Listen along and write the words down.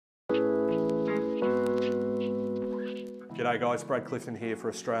G'day guys, Brad Clifton here for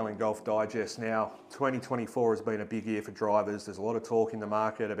Australian Golf Digest. Now, 2024 has been a big year for drivers. There's a lot of talk in the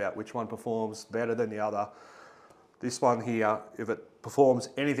market about which one performs better than the other. This one here, if it performs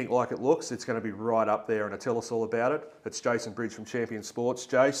anything like it looks, it's going to be right up there, and to tell us all about it, it's Jason Bridge from Champion Sports.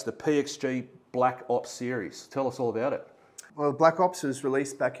 Jace, the PXG Black Ops series. Tell us all about it. Well, Black Ops was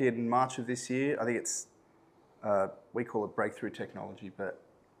released back in March of this year. I think it's, we call it breakthrough technology, but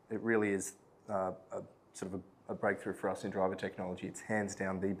it really is a breakthrough for us in driver technology. It's hands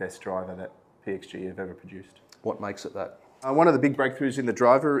down the best driver that PXG have ever produced. What makes it that? One of the big breakthroughs in the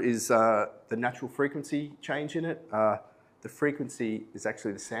driver is the natural frequency change in it. The frequency is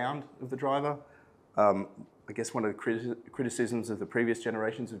actually the sound of the driver. I guess one of the criticisms of the previous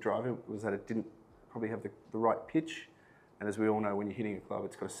generations of driver was that it didn't probably have the right pitch. And as we all know, when you're hitting a club,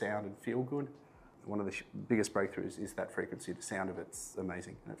 it's got to sound and feel good. One of the biggest breakthroughs is that frequency. The sound of it's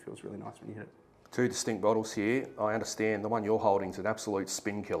amazing, and it feels really nice when you hit it. Two distinct models here. I understand the one you're holding is an absolute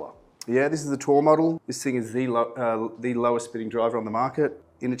spin killer. Yeah, this is the Tour model. This thing is the lowest spinning driver on the market.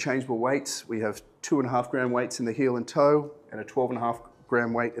 Interchangeable weights. We have 2.5 gram weights in the heel and toe, and a 12.5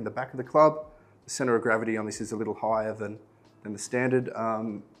 gram weight in the back of the club. The center of gravity on this is a little higher than the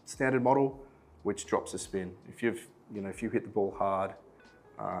standard model, which drops the spin. If you hit the ball hard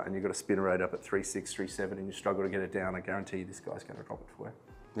and you've got a spin rate up at 3.6, 3.7, and you struggle to get it down, I guarantee this guy's going to drop it for you.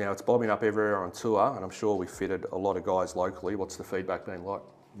 Now, it's bobbing up everywhere on tour, and I'm sure we fitted a lot of guys locally. What's the feedback been like?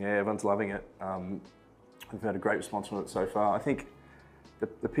 Yeah, everyone's loving it. We've had a great response from it so far. I think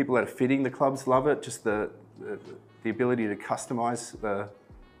the people that are fitting the clubs love it. Just the ability to customize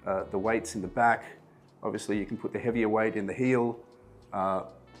the weights in the back. Obviously, you can put the heavier weight in the heel,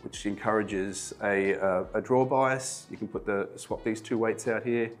 which encourages a draw bias. You can swap these two weights out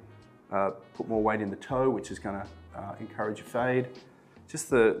here, put more weight in the toe, which is going to encourage a fade. Just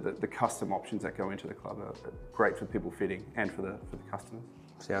the custom options that go into the club are great for people fitting and for the customers.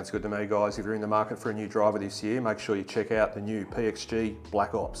 Sounds good to me, guys. If you're in the market for a new driver this year, make sure you check out the new PXG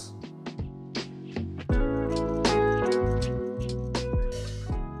Black Ops.